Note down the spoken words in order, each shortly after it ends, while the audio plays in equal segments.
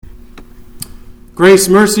Grace,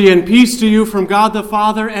 mercy, and peace to you from God the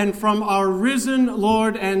Father and from our risen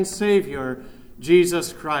Lord and Savior,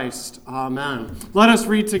 Jesus Christ. Amen. Let us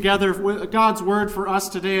read together God's word for us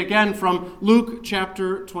today, again from Luke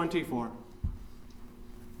chapter 24.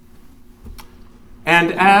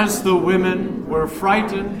 And as the women were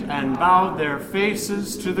frightened and bowed their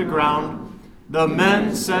faces to the ground, the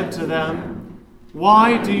men said to them,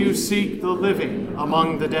 "Why do you seek the living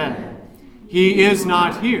among the dead? He is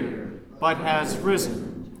not here, but has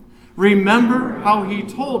risen. Remember how he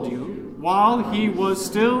told you while he was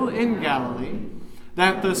still in Galilee,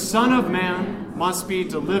 that the Son of Man must be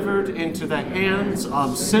delivered into the hands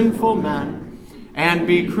of sinful men and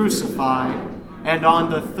be crucified, and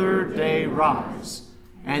on the third day rise."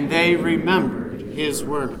 And they remembered his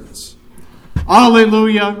words.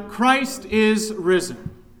 Alleluia! Christ is risen.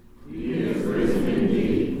 He is risen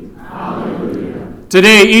indeed. Alleluia.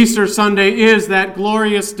 Today, Easter Sunday, is that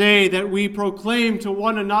glorious day that we proclaim to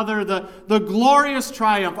one another the glorious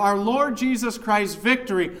triumph, our Lord Jesus Christ's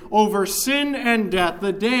victory over sin and death,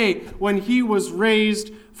 the day when he was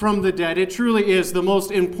raised from the dead. It truly is the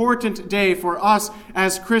most important day for us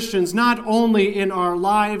as Christians, not only in our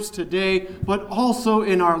lives today, but also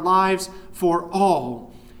in our lives for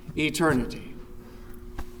all eternity.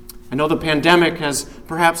 I know the pandemic has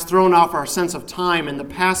perhaps thrown off our sense of time and the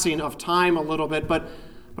passing of time a little bit, but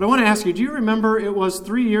I want to ask you, do you remember it was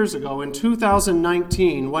 3 years ago in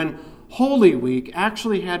 2019 when Holy Week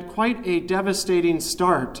actually had quite a devastating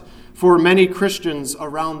start for many Christians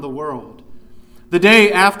around the world? The day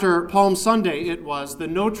after Palm Sunday, it was, the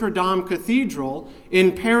Notre Dame Cathedral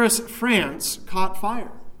in Paris, France, caught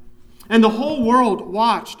fire. And the whole world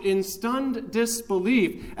watched in stunned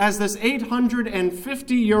disbelief as this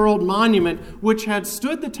 850-year-old monument, which had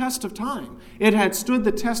stood the test of time. It had stood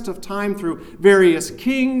the test of time through various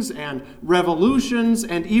kings and revolutions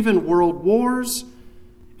and even world wars,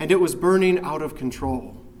 and it was burning out of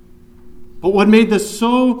control. But what made this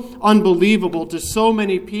so unbelievable to so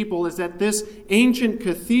many people is that this ancient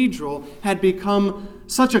cathedral had become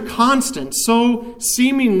such a constant, so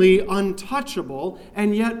seemingly untouchable,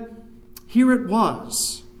 and yet here it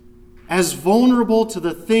was, as vulnerable to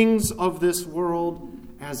the things of this world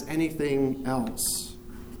as anything else.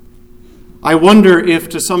 I wonder if,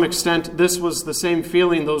 to some extent, this was the same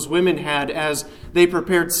feeling those women had as they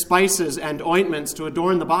prepared spices and ointments to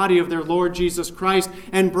adorn the body of their Lord Jesus Christ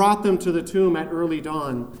and brought them to the tomb at early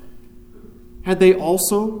dawn. Had they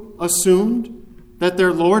also assumed that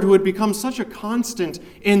their Lord, who had become such a constant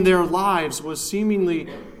in their lives, was seemingly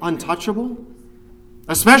untouchable?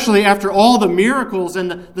 Especially after all the miracles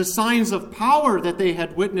and the signs of power that they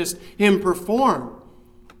had witnessed him perform.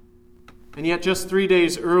 And yet just 3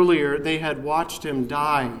 days earlier, they had watched him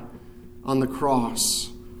die on the cross.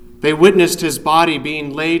 They witnessed his body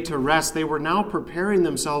being laid to rest. They were now preparing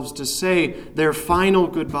themselves to say their final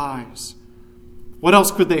goodbyes. What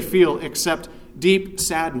else could they feel except deep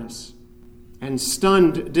sadness and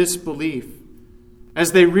stunned disbelief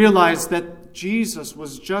as they realized that Jesus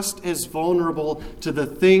was just as vulnerable to the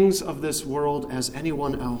things of this world as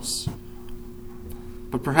anyone else?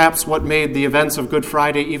 But perhaps what made the events of Good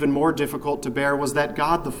Friday even more difficult to bear was that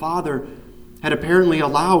God the Father had apparently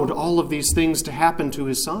allowed all of these things to happen to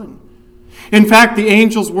his Son. In fact, the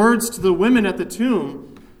angel's words to the women at the tomb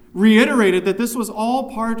reiterated that this was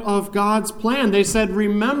all part of God's plan. They said,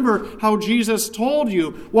 "Remember how Jesus told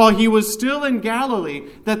you while he was still in Galilee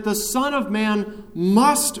that the Son of Man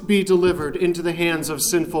must be delivered into the hands of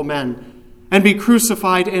sinful men and be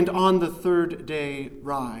crucified and on the third day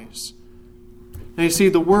rise." Now you see,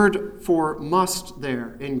 the word for must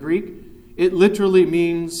there in Greek, it literally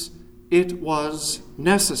means it was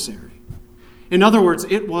necessary. In other words,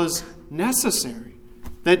 it was necessary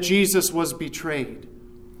that Jesus was betrayed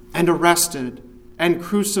and arrested and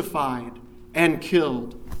crucified and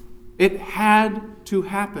killed. It had to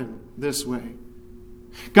happen this way.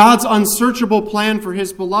 God's unsearchable plan for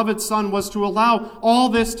his beloved Son was to allow all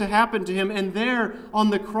this to happen to him, and there on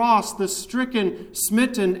the cross, the stricken,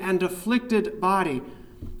 smitten, and afflicted body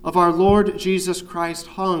of our Lord Jesus Christ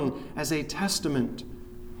hung as a testament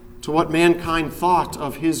to what mankind thought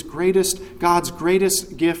of God's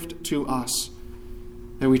greatest gift to us,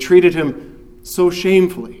 that we treated him so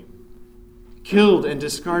shamefully, killed and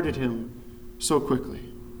discarded him so quickly.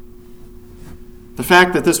 The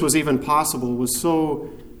fact that this was even possible was so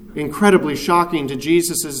incredibly shocking to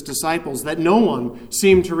Jesus' disciples that no one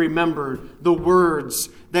seemed to remember the words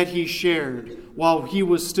that he shared while he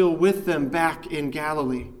was still with them back in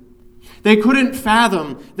Galilee. They couldn't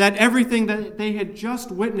fathom that everything that they had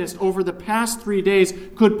just witnessed over the past 3 days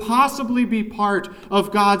could possibly be part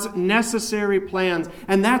of God's necessary plans.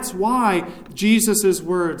 And that's why Jesus'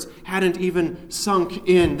 words hadn't even sunk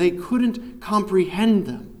in. They couldn't comprehend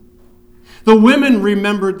them. The women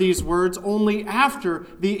remembered these words only after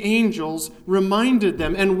the angels reminded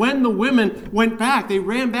them. And when the women went back, they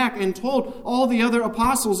ran back and told all the other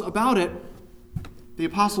apostles about it. The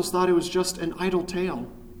apostles thought it was just an idle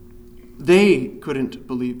tale. They couldn't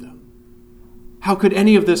believe them. How could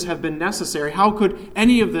any of this have been necessary? How could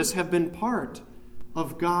any of this have been part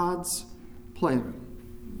of God's plan?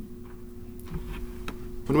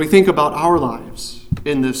 When we think about our lives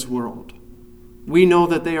in this world, we know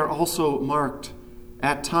that they are also marked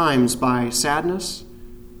at times by sadness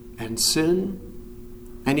and sin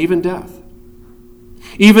and even death.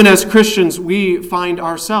 Even as Christians, we find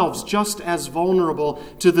ourselves just as vulnerable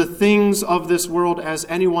to the things of this world as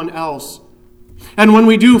anyone else. And when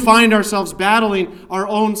we do find ourselves battling our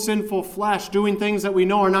own sinful flesh, doing things that we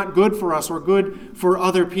know are not good for us or good for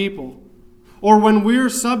other people, or when we're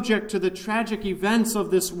subject to the tragic events of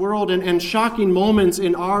this world and shocking moments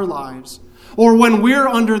in our lives, or when we're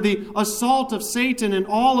under the assault of Satan and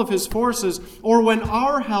all of his forces, or when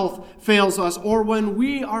our health fails us, or when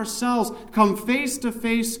we ourselves come face to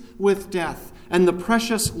face with death and the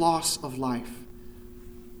precious loss of life,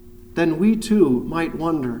 then we too might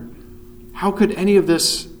wonder, how could any of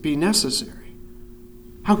this be necessary?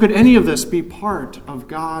 How could any of this be part of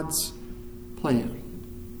God's plan?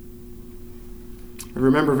 I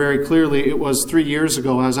remember very clearly it was 3 years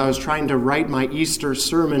ago as I was trying to write my Easter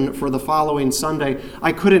sermon for the following Sunday.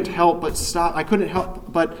 I couldn't help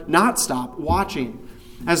but not stop watching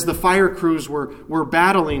as the fire crews were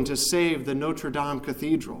battling to save the Notre Dame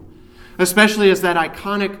Cathedral, especially as that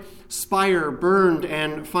iconic spire burned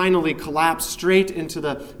and finally collapsed straight into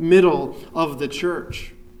the middle of the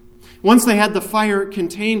church. Once they had the fire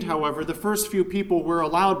contained, however, the first few people were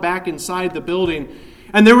allowed back inside the building.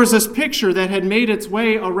 And there was this picture that had made its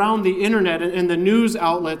way around the internet and the news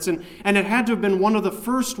outlets, and it had to have been one of the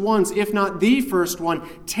first ones, if not the first one,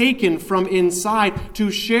 taken from inside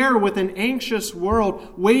to share with an anxious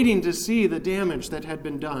world waiting to see the damage that had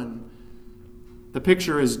been done. The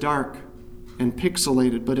picture is dark and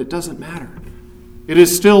pixelated, but it doesn't matter. It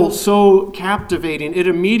is still so captivating. It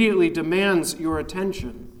immediately demands your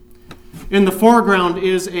attention. In the foreground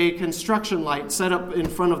is a construction light set up in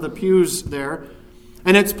front of the pews there.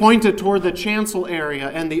 And it's pointed toward the chancel area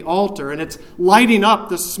and the altar, and it's lighting up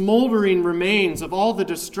the smoldering remains of all the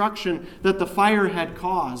destruction that the fire had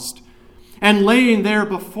caused. And laying there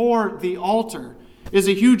before the altar is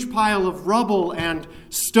a huge pile of rubble and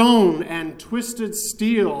stone and twisted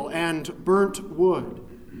steel and burnt wood.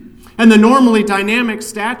 And the normally dynamic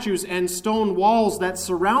statues and stone walls that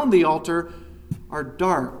surround the altar are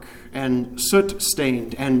dark and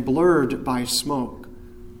soot-stained and blurred by smoke.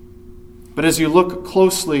 But as you look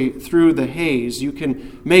closely through the haze, you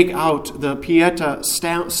can make out the Pieta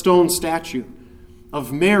stone statue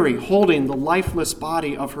of Mary holding the lifeless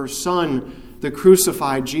body of her son, the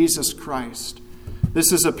crucified Jesus Christ.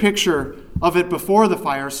 This is a picture of it before the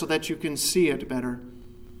fire so that you can see it better.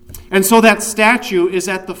 And so that statue is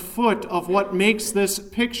at the foot of what makes this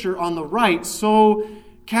picture on the right so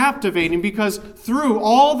captivating, because through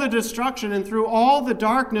all the destruction and through all the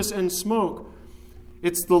darkness and smoke,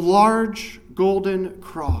 it's the large golden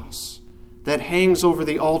cross that hangs over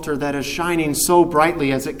the altar that is shining so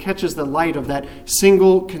brightly as it catches the light of that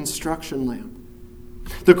single construction lamp.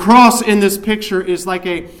 The cross in this picture is like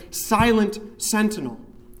a silent sentinel,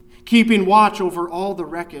 keeping watch over all the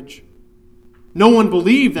wreckage. No one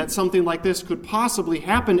believed that something like this could possibly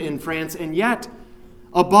happen in France, and yet,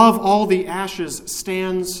 above all the ashes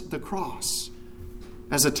stands the cross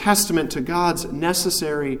as a testament to God's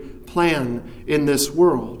necessary plan in this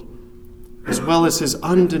world, as well as his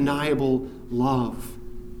undeniable love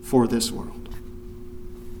for this world.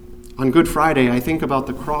 On Good Friday, I think about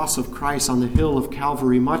the cross of Christ on the hill of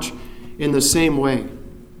Calvary much in the same way.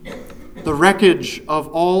 The wreckage of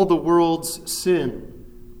all the world's sin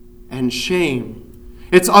and shame,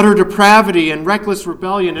 its utter depravity and reckless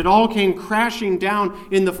rebellion, it all came crashing down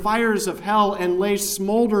in the fires of hell and lay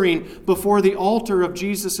smoldering before the altar of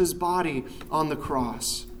Jesus' body on the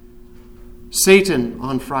cross. Satan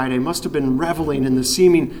on Friday must have been reveling in the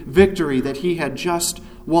seeming victory that he had just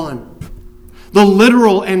won. The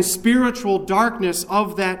literal and spiritual darkness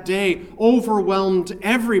of that day overwhelmed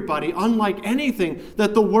everybody, unlike anything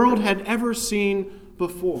that the world had ever seen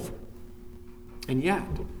before. And yet,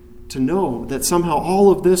 to know that somehow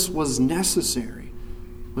all of this was necessary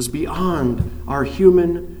was beyond our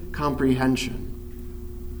human comprehension.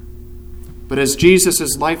 But as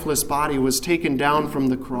Jesus' lifeless body was taken down from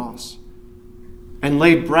the cross and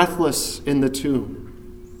laid breathless in the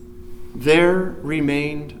tomb, there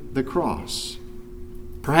remained the cross,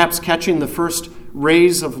 perhaps catching the first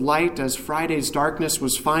rays of light as Friday's darkness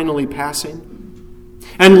was finally passing.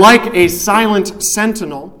 And like a silent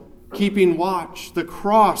sentinel keeping watch, the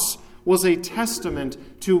cross was a testament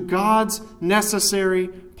to God's necessary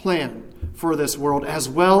plan for this world, as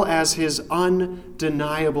well as his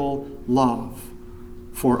undeniable love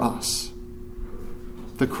for us.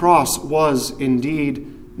 The cross was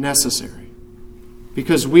indeed necessary,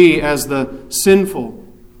 because we, as the sinful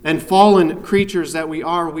and fallen creatures that we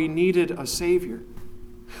are, we needed a Savior.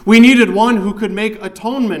 We needed one who could make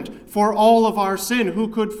atonement for all of our sin, who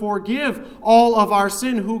could forgive all of our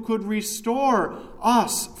sin, who could restore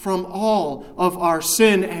us from all of our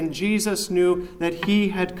sin. And Jesus knew that he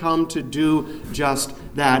had come to do just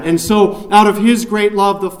that. And so, out of his great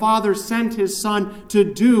love, the Father sent his Son to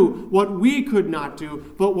do what we could not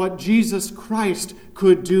do, but what Jesus Christ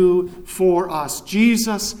could do for us.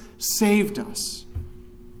 Jesus saved us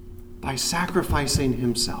by sacrificing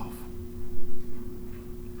himself.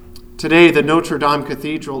 Today, the Notre Dame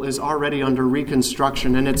Cathedral is already under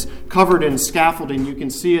reconstruction, and it's covered in scaffolding. You can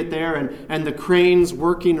see it there, and the cranes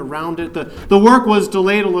working around it. The work was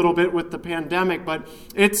delayed a little bit with the pandemic, but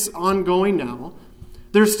it's ongoing now.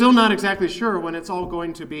 They're still not exactly sure when it's all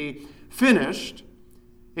going to be finished.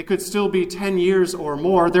 It could still be 10 years or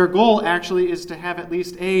more. Their goal actually is to have at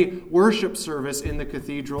least a worship service in the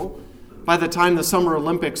cathedral by the time the Summer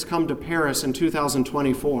Olympics come to Paris in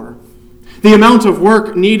 2024. The amount of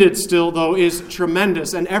work needed still, though, is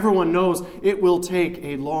tremendous, and everyone knows it will take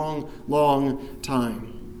a long, long time.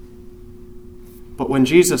 But when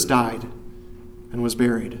Jesus died and was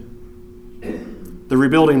buried, the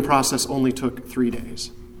rebuilding process only took 3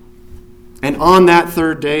 days. And on that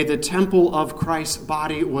third day, the temple of Christ's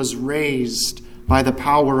body was raised by the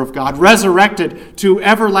power of God, resurrected to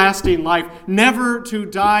everlasting life, never to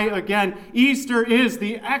die again. Easter is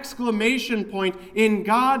the exclamation point in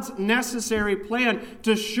God's necessary plan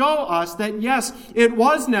to show us that, yes, it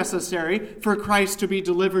was necessary for Christ to be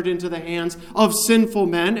delivered into the hands of sinful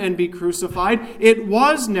men and be crucified. It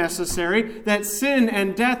was necessary that sin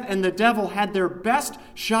and death and the devil had their best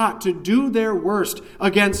shot to do their worst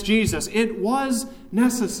against Jesus. It was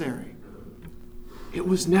necessary. It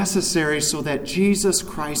was necessary so that Jesus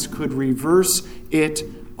Christ could reverse it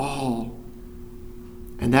all.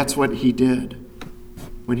 And that's what he did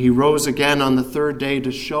when he rose again on the third day to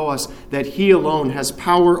show us that he alone has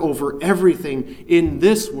power over everything in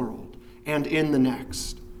this world and in the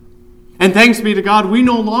next. And thanks be to God, we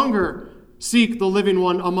no longer seek the living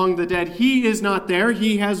one among the dead. He is not there.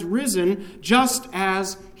 He has risen just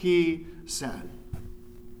as he said.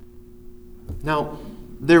 Now,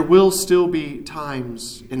 there will still be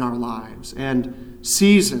times in our lives and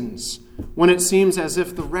seasons when it seems as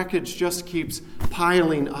if the wreckage just keeps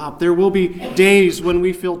piling up. There will be days when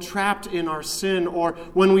we feel trapped in our sin, or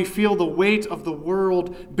when we feel the weight of the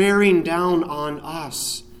world bearing down on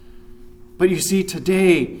us. But you see,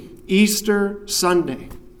 today, Easter Sunday,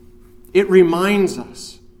 it reminds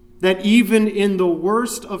us that even in the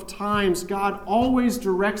worst of times, God always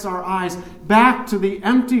directs our eyes back to the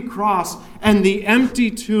empty cross and the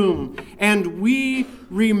empty tomb. And we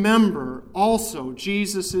remember also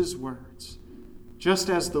Jesus' words, just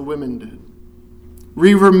as the women did.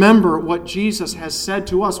 We remember what Jesus has said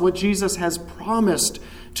to us, what Jesus has promised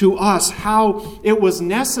to us, how it was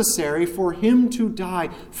necessary for him to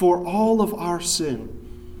die for all of our sin.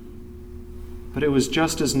 But it was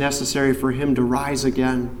just as necessary for him to rise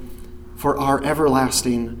again for our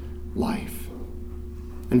everlasting life.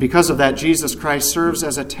 And because of that, Jesus Christ serves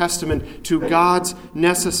as a testament to God's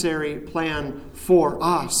necessary plan for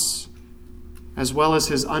us, as well as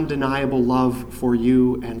his undeniable love for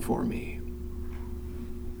you and for me.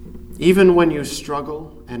 Even when you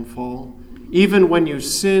struggle and fall, even when you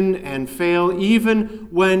sin and fail, even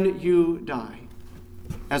when you die,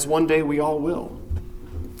 as one day we all will,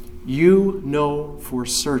 you know for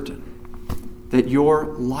certain that your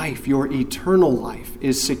life, your eternal life,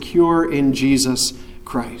 is secure in Jesus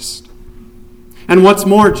Christ. And what's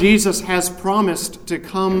more, Jesus has promised to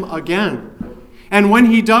come again. And when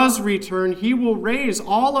he does return, he will raise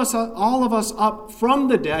all of us up from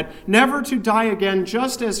the dead, never to die again,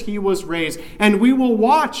 just as he was raised. And we will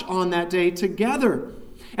watch on that day together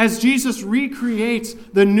as Jesus recreates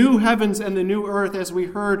the new heavens and the new earth, as we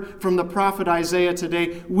heard from the prophet Isaiah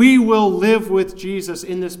today. We will live with Jesus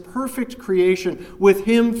in this perfect creation with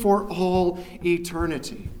him for all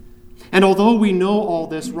eternity. And although we know all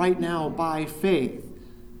this right now by faith,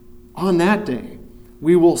 on that day,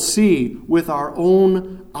 we will see with our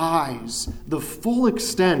own eyes the full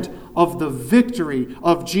extent of the victory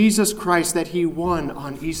of Jesus Christ that he won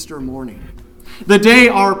on Easter morning. The day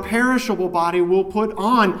our perishable body will put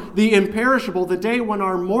on the imperishable, the day when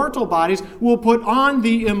our mortal bodies will put on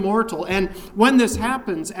the immortal. And when this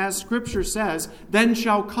happens, as Scripture says, then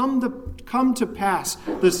shall come to pass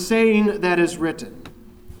the saying that is written.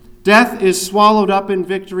 Death is swallowed up in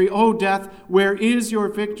victory. O death, where is your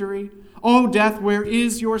victory? O death, where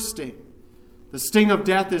is your sting? The sting of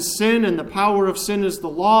death is sin, and the power of sin is the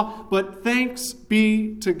law. But thanks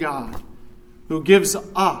be to God, who gives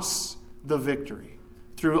us the victory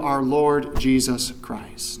through our Lord Jesus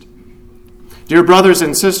Christ. Dear brothers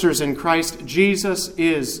and sisters in Christ, Jesus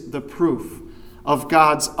is the proof of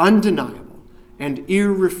God's undeniable and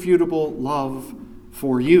irrefutable love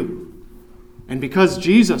for you. And because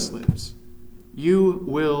Jesus lives, you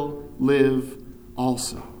will live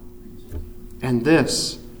also. And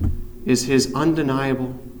this is his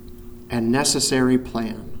undeniable and necessary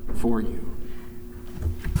plan for you.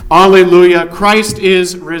 Alleluia, Christ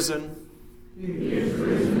is risen. He is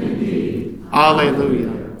risen indeed.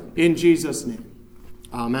 Alleluia. In Jesus' name.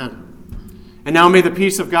 Amen. And now may the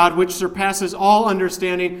peace of God, which surpasses all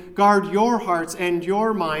understanding, guard your hearts and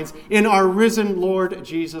your minds in our risen Lord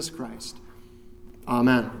Jesus Christ.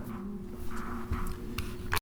 Amen.